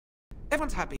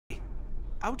Everyone's happy.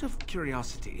 Out of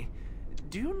curiosity,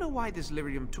 do you know why this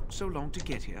lyrium took so long to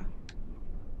get here?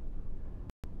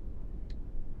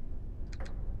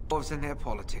 Dwarves and their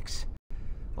politics.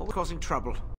 Always causing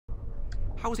trouble.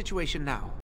 How's the situation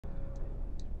now?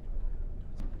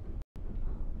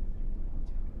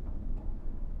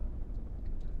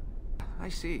 I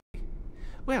see.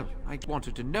 Well, I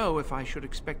wanted to know if I should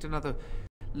expect another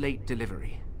late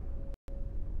delivery.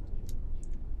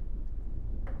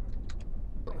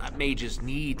 Mages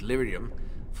need lyrium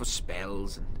for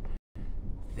spells and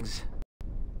things.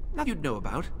 Nothing you'd know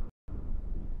about.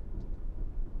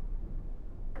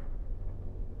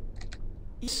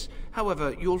 Yes,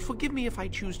 however, you'll forgive me if I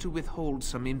choose to withhold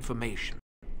some information.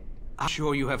 I'm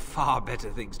sure you have far better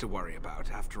things to worry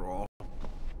about, after all.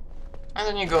 And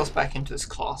then he goes back into his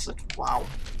closet. Wow.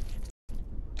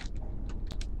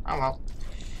 Oh well.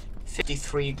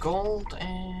 53 gold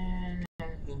and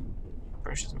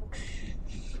precious.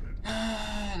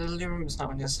 The lyrium is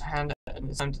now in his hand, and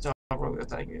it's time to tell Rogue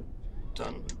that you're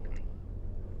done.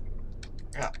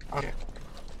 Yeah, okay.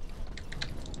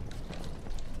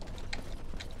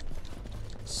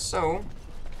 So,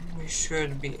 we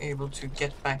should be able to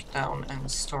get back down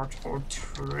and start for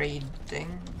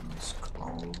trading. Let's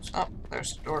close. Oh,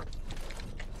 there's the door.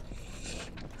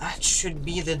 That should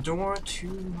be the door to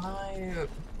my...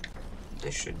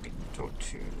 this should be the door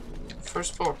to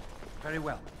first floor. Very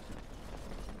well.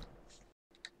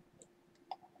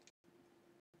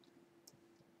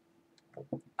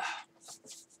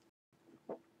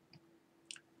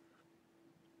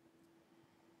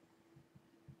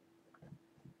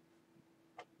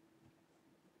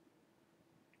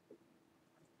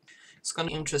 It's gonna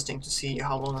be interesting to see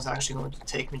how long it's actually going to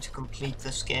take me to complete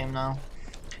this game now.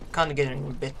 Kinda getting a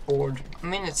bit bored. I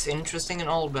mean, it's interesting and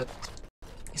all, but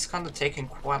it's kinda taking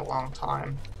quite a long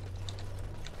time.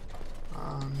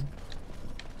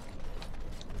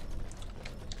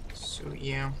 So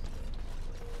yeah.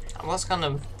 I was kind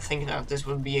of thinking that this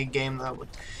would be a game that would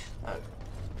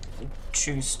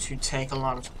choose to take a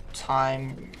lot of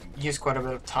time, use quite a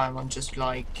bit of time on just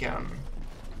like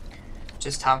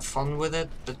just have fun with it,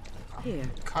 but Here,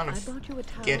 kind I of bought you a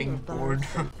towel, getting a bar bored.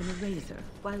 soap, and a razor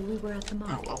while we were at the Oh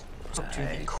market. well, it's up to the You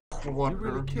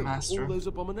really killed quartermaster. all those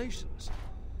abominations?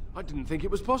 I didn't think it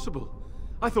was possible.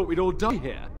 I thought we'd all die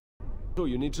here. Sure,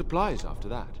 you need supplies after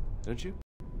that, don't you?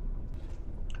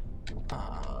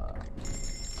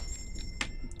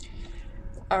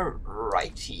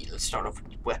 Alrighty, let's start off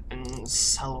with weapons,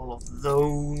 sell all of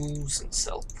those, and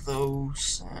sell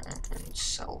those, and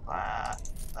sell that,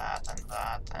 and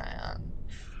that, and...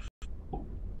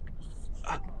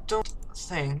 I don't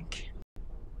think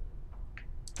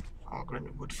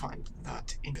Algren would find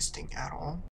that interesting at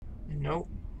all. No.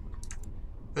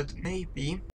 But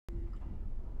maybe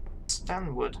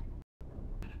Stan would.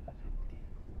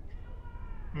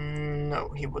 No,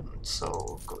 he wouldn't,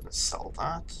 so go and sell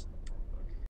that.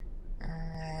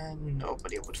 And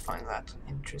nobody would find that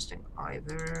interesting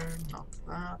either. Not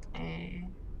that,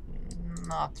 and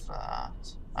not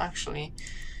that. Actually,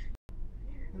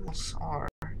 who else are...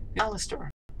 Alistair.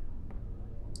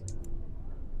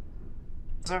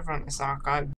 Everyone is our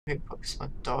guy who puts my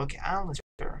dog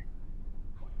Alistair.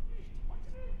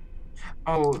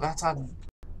 Oh, that's a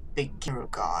big hero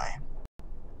guy.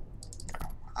 No,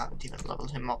 I haven't even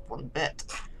leveled him up one bit.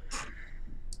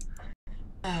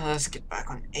 Let's get back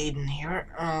on Aiden here.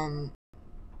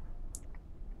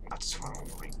 That's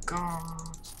what we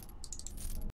got.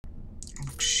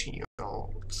 Book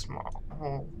shield,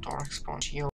 small, darkspawn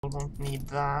shield. Won't need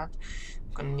that.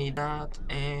 Gonna need that,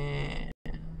 and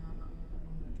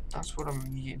that's what I'm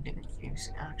been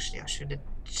using. Actually, I should have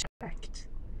checked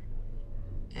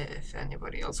if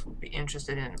anybody else would be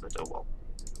interested in it, but oh well.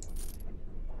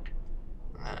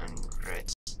 And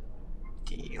red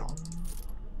steel.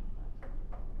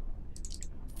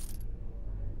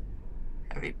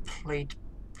 Heavy plate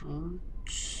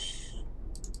boots.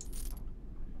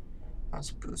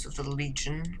 That's boots of the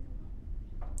Legion.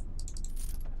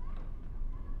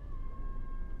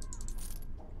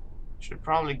 Should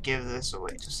probably give this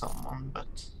away to someone,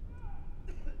 but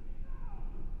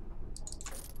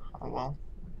oh well.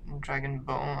 Dragon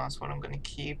bone, that's what I'm gonna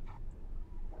keep.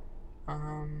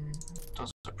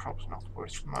 Those are probably not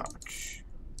worth much.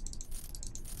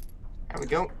 There we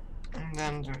go. And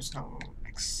then there's no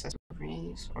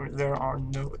accessories, or there are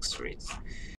no accessories.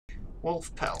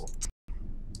 Wolf pelt.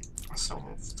 Some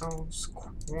of those.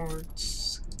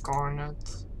 Quartz,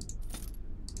 garnet.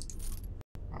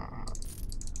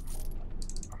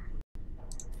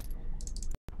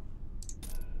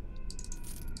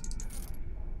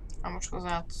 How much was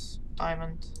that?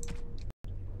 Diamond.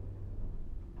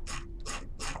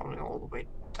 the way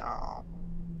down.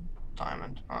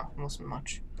 Diamond. Wasn't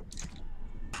much.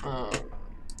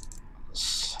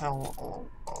 Sell all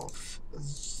of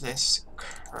this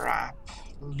crap.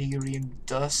 Lyrium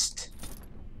dust.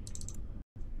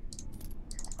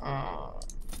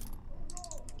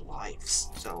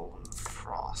 Lifestone,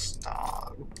 frost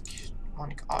dog,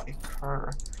 demonic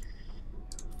ichor.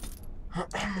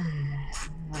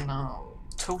 No,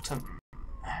 totem.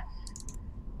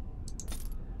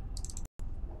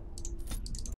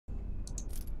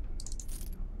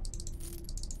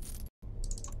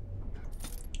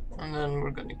 And then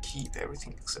we're gonna keep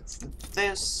everything except for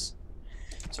this.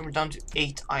 So we're down to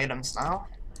 8 items now.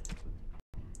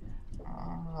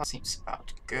 That seems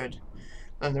about good.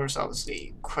 Then there's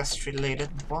obviously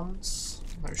quest-related ones.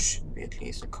 There should be at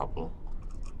least a couple.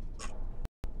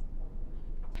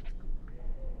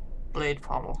 Blade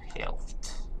pommel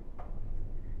health.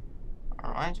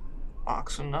 Alright.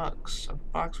 Box of nugs. A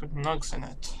box with nugs in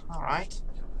it. Alright.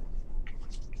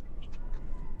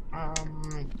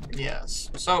 Yes.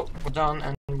 So we're done,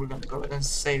 and we're gonna go ahead and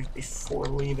save before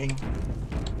leaving.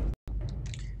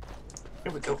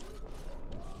 Here we go.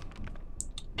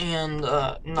 And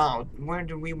now, where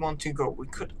do we want to go? We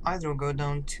could either go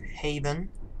down to Haven,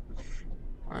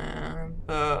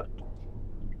 but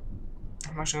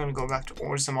I'm actually gonna go back to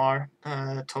Orzammar,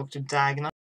 talk to Dagna,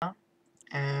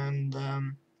 and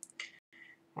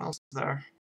what else is there?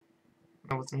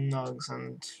 With the nugs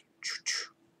and.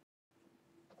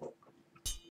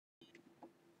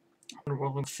 I wonder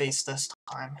what we'll face this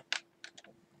time.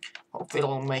 Hopefully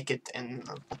I'll make it in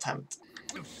an attempt.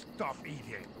 You stop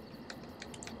eating.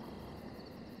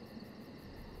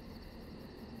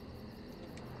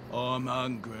 I'm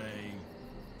hungry.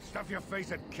 Stuff your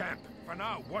face at camp. For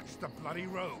now, watch the bloody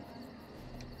road.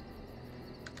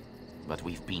 But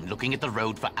we've been looking at the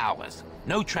road for hours.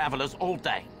 No travelers all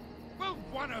day. Will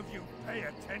one of you pay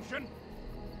attention?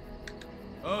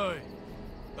 Hey,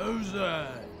 who's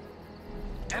that?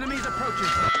 Enemies approaching.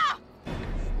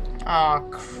 Oh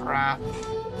crap.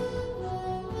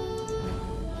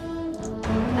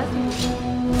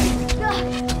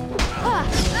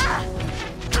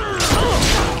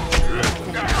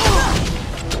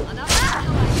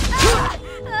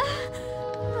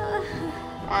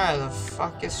 Where the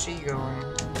fuck is she going?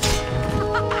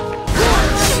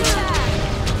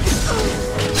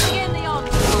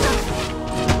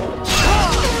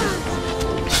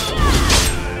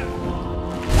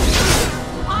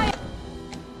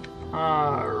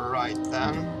 Alright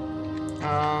then.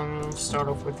 Start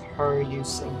off with her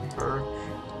using her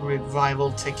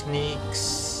revival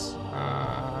techniques.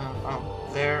 Oh,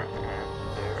 there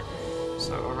and there.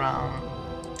 So around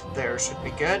there should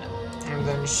be good. And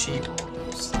then she will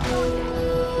use that.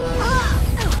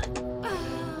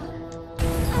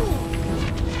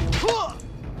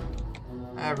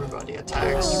 Everybody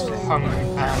attacks Hungry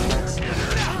Bandit.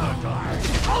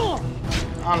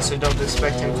 Honestly, don't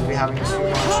expect him to be having too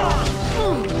much on.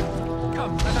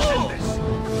 Come, let us end this.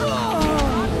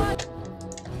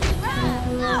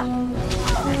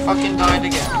 We fucking died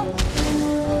again.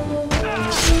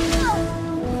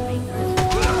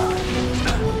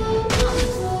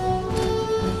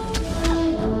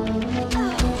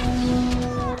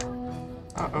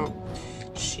 Uh-oh.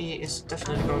 She is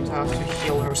definitely going to have to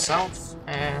heal herself,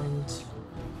 and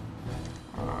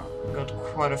got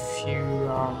quite a few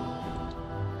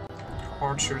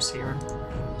archers here.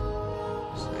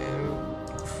 So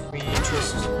if we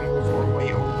just move our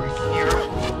way over here,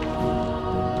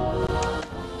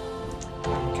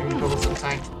 we can both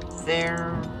attack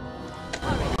there.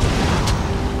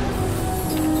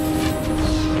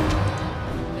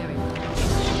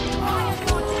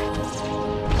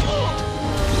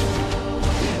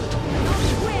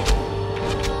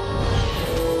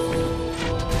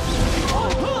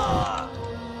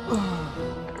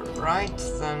 Right,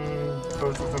 then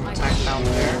both of them attack down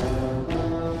there.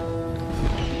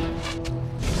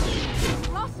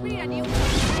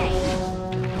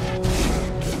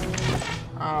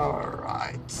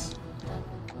 Alright.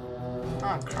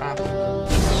 Oh crap.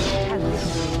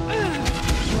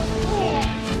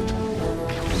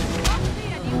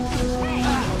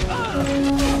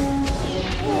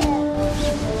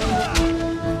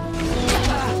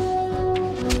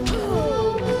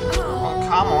 Oh,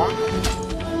 come on.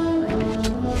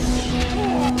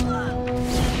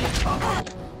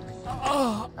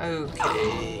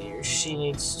 Okay, she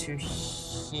needs to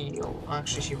heal.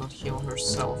 Actually, she will heal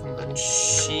herself, and then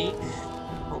she,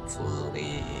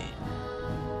 hopefully...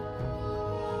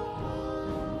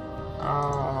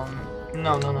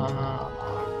 No.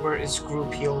 Where is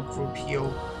group heal? Group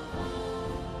heal.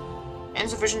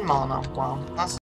 Insufficient mana. Wow, that's